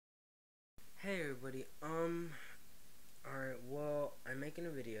everybody. Alright, well, I'm making a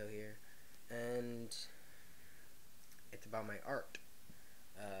video here, and it's about my art.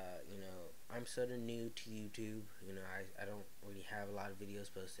 I'm sort of new to YouTube. I don't really have a lot of videos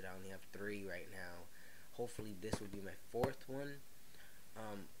posted. I only have 3 right now. Hopefully this will be my 4th one.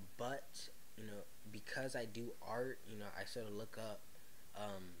 But, because I do art, I sort of look up,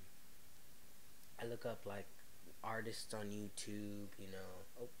 like, artists on YouTube,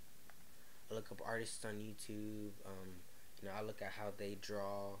 I look up artists on YouTube. I look at how they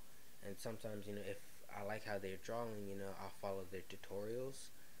draw, and sometimes, if I like how they're drawing, I'll follow their tutorials.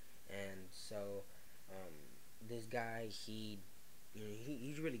 And so, this guy, he's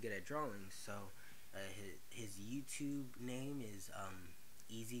really good at drawing. So, his YouTube name is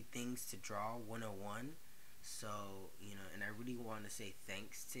Easy Things to Draw 101. So, and I really want to say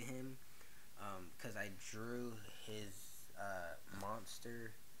thanks to him, because I drew his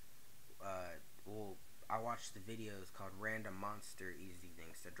monster. Well, I watched the videos called Random Monster Easy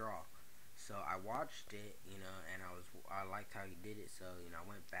Things to Draw. So I watched it, and I liked how he did it. So I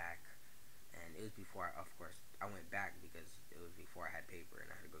went back, and it was before of course I went back because it was before I had paper and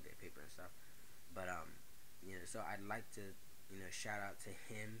I had to go get paper and stuff. But so I'd like to shout out to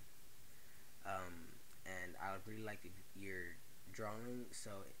him, and I really liked your drawing.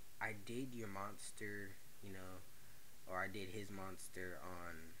 So I did your monster, or I did his monster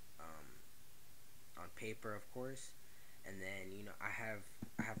on paper, of course. And then I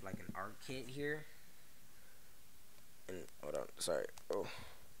have like an art kit here. And hold on, sorry. Oh,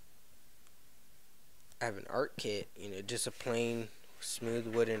 I have an art kit. Just a plain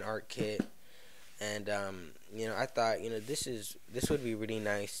smooth wooden art kit. And I thought this would be really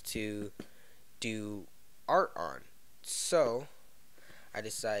nice to do art on. So I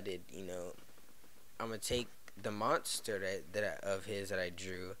decided I'm gonna take the monster of his that I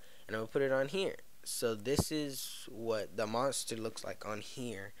drew, and I'm gonna put it on here. So this is what the monster looks like on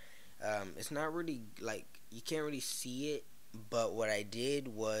here. It's not really, like, you can't really see it, but what I did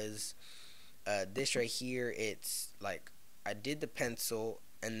was this right here. It's like I did the pencil,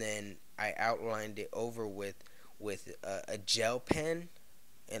 and then I outlined it over with a gel pen,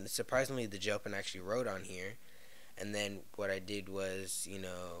 and surprisingly the gel pen actually wrote on here. And then what I did was,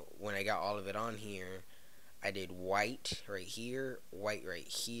 when I got all of it on here, I did white right here, white right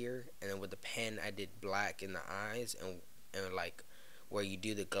here, and then with the pen I did black in the eyes, and like where you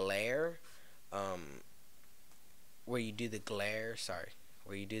do the glare, where you do the glare,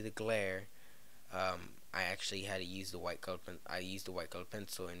 I actually had to use the white color I used the white color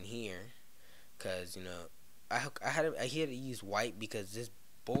pencil in here, cause I had to use white because this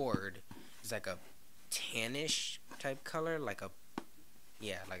board is like a tannish type color, like a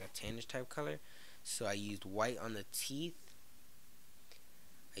tannish type color. So I used white on the teeth,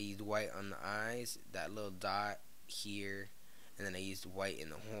 I used white on the eyes, that little dot here, and then I used white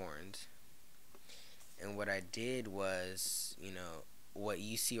in the horns. And what I did was, what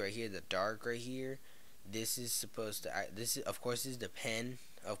you see right here, the dark right here, this is supposed to, of course, this is the pen.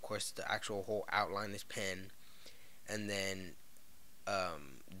 Of course, the actual whole outline is pen. And then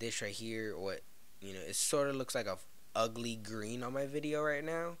this right here, it sort of looks like a ugly green on my video right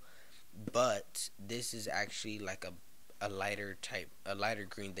now, but this is actually like a lighter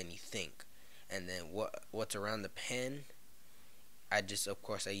green than you think. And then what's around the pen, of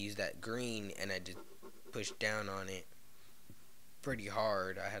course I use that green, and I just pushed down on it pretty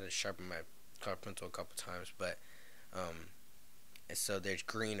hard. I had to sharpen my color pencil a couple times, but and so there's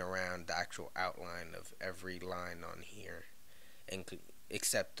green around the actual outline of every line on here, and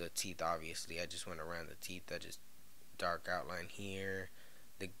except the teeth. Obviously I just went around the teeth. I just dark outline here,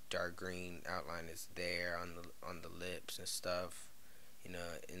 the dark green outline is there on the lips and stuff,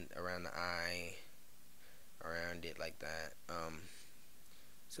 around the eye, around it like that.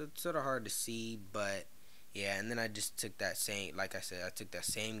 So it's sort of hard to see, but yeah. And then I just took that same, like I said, I took that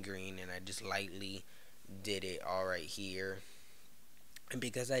same green and I just lightly did it all right here. And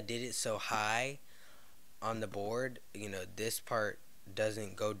because I did it so high on the board, this part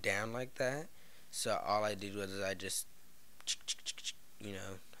doesn't go down like that. So all I did was I just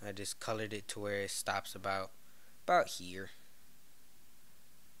I just colored it to where it stops about here,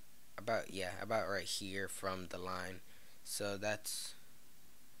 about right here from the line. So that's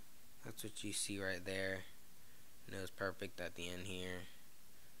what you see right there. It's perfect at the end here.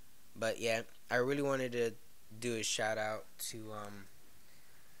 But yeah, I really wanted to do a shout out to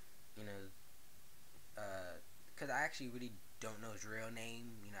because I actually really don't know his real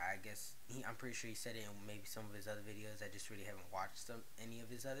name. I guess I'm pretty sure he said it in maybe some of his other videos. I just really haven't watched any of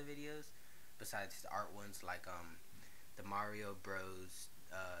his other videos besides his art ones, like the Mario Bros,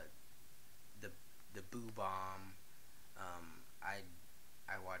 the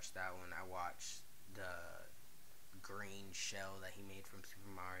green shell that he made from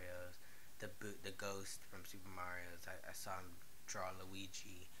Super Mario's, the ghost from Super Mario's. I saw him draw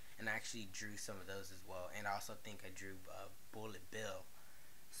Luigi, and I actually drew some of those as well. And I also think I drew Bullet Bill.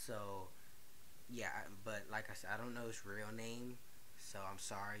 So yeah, but like I said, I don't know his real name, so I'm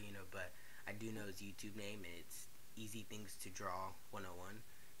sorry, but I do know his YouTube name, and it's Easy Things to Draw 101.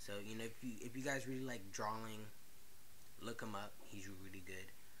 So if you guys really like drawing, look him up. He's really good.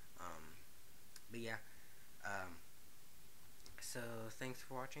 But yeah, um, so thanks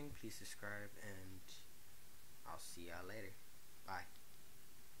for watching. Please subscribe, and I'll see y'all later. Bye.